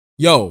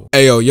Yo,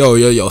 hey,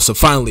 yo. So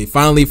finally, after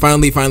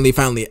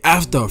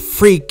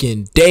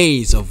freaking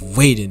days of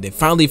waiting, they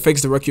finally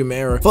fixed the Requiem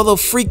error for the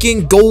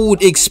freaking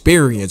gold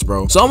experience,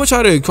 bro. So I'm gonna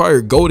try to acquire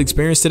gold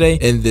experience today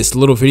in this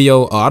little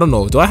video. I don't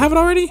know. Do I have it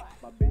already?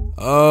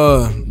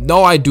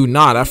 No, I do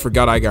not. I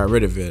forgot I got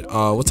rid of it.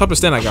 What type of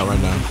stand I got right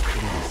now?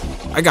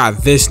 I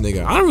got this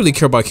nigga. I don't really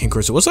care about King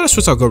Crystal. What's that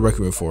switch I'll go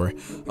Requiem for?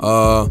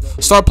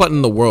 Star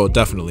Platinum the world,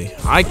 definitely.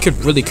 I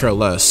could really care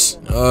less.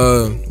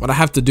 What I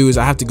have to do is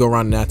I have to go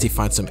around and actually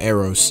find some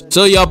arrows.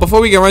 So y'all, before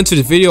we get right into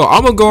the video,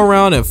 I'm gonna go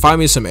around and find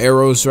me some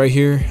arrows right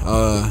here.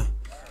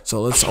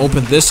 So let's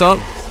open this up.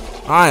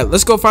 Alright,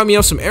 let's go find me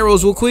up some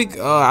arrows real quick.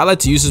 I like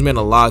to use this man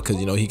a lot because,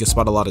 you know, he can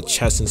spot a lot of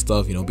chests and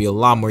stuff. You know, be a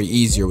lot more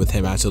easier with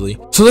him, actually.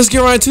 So let's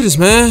get right into this,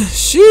 man.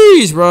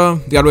 Sheesh,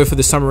 bro. Gotta wait for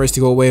this summer race to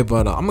go away,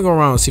 but I'm gonna go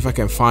around and see if I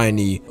can find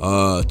any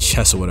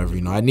chests or whatever.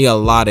 You know, I need a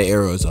lot of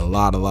arrows. A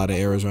lot of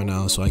arrows right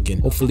now, so I can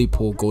hopefully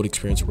pull gold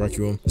experience with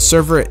Requiem. The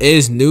server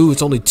is new.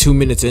 It's only 2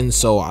 minutes in,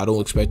 so I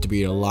don't expect to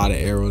be a lot of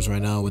arrows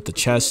right now with the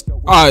chest.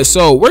 Alright,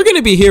 so we're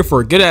gonna be here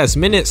for a good ass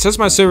minute. Since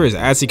my server is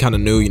actually kind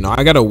of new, you know,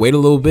 I gotta wait a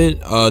little bit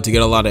to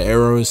get a lot of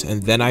arrows,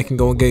 and then I can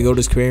go and get gold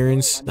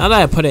experience. Now that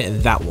I put it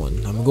in that one,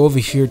 I'm gonna go over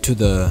here to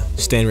the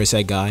stand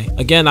reset guy.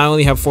 Again, I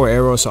only have 4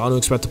 arrows, so I don't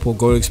expect to pull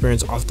gold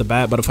experience off the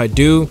bat, but if I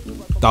do,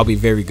 that'll be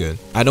very good.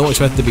 I don't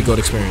expect it to be gold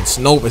experience.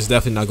 Nope, it's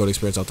definitely not gold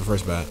experience off the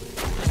first bat.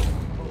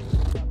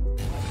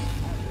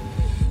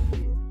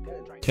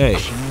 Okay,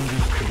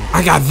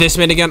 I got this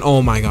man again.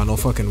 Oh my god, no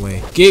fucking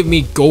way. Give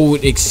me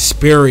gold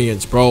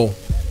experience, bro.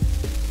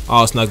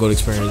 Oh, it's not gold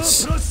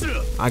experience.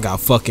 I got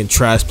fucking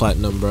trash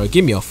platinum, bro.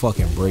 Give me a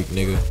fucking break,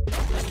 nigga.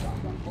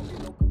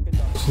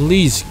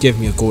 Please give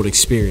me a gold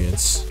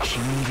experience.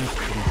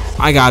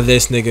 I got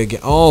this nigga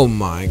again. Oh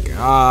my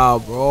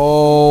god,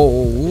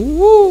 bro.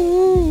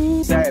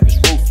 Woo. Savage,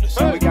 ruthless.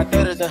 We got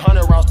better than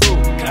 100 rounds too.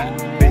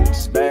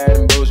 Bitch, bad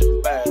and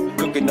bullshit, bad.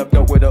 Cooking up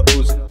dope with a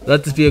Uzi.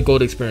 Let this be a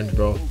gold experience,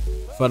 bro.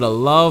 For the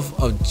love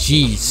of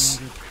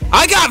jeez.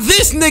 I got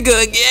this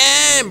nigga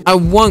again. I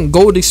want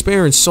gold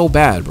experience so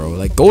bad, bro.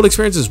 Like, gold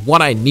experience is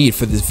what I need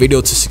for this video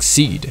to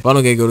succeed. If I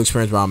don't get gold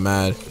experience, bro, I'm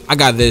mad. I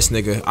got this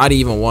nigga. I didn't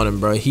even want him,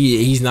 bro.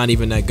 He's not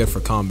even that good for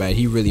combat.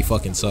 He really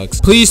fucking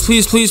sucks. Please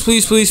give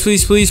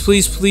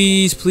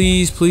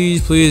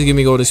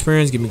me gold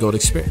experience. Give me gold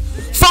experience.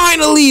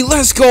 Finally,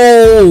 let's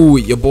go.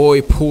 Your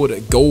boy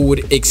pulled gold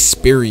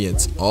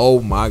experience.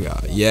 Oh my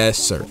god. Yes,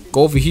 sir.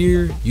 Go over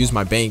here, use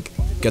my bank,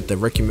 get the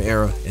Requiem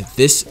era, and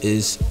this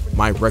is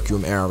my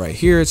Requiem era right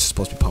here. It's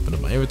supposed to be popping up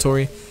my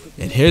inventory,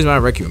 and here's my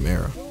Requiem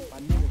era.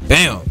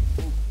 Bam.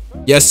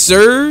 Yes,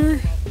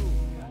 sir.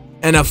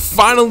 And it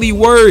finally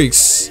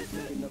works.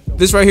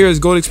 This right here is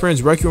gold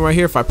experience Requiem right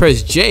here. If I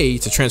press J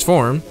to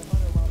transform,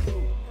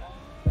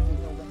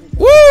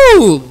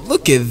 woo,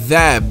 look at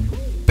that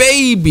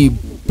baby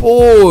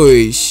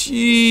boy.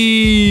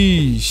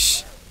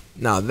 Sheesh.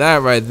 Now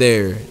that right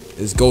there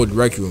is gold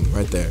Requiem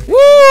right there.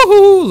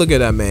 Woohoo! Look at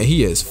that man.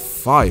 He is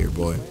fire,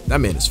 boy. That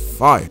man is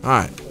fire. All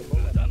right.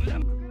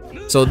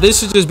 So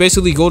this is just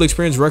basically gold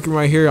experience Requiem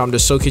right here. I'm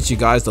just showcasing you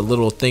guys the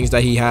little things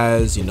that he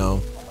has. You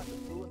know,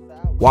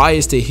 Y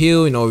is to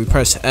heal. You know, we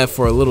press F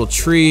for a little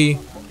tree.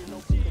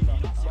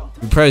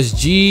 We press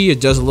G, it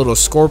does a little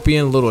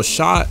scorpion, little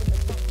shot.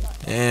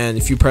 And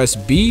if you press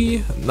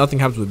B, nothing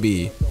happens with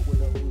B.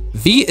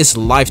 V is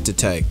life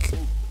detect,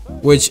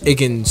 which it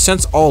can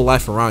sense all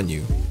life around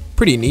you.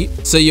 Pretty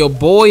neat. So your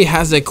boy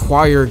has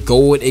acquired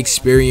gold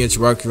experience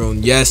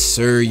Requiem. Yes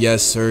sir,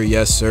 yes sir,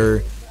 yes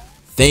sir.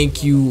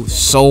 Thank you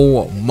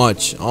so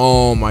much.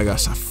 Oh my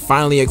gosh, I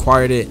finally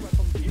acquired it.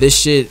 This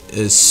shit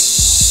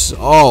is,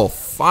 oh,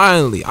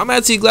 finally. I'm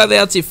actually glad they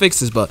actually fixed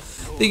this, but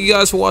thank you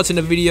guys for watching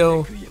the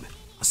video.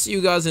 I'll see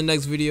you guys in the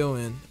next video,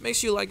 and make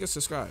sure you like and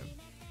subscribe.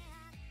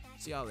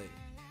 See y'all later.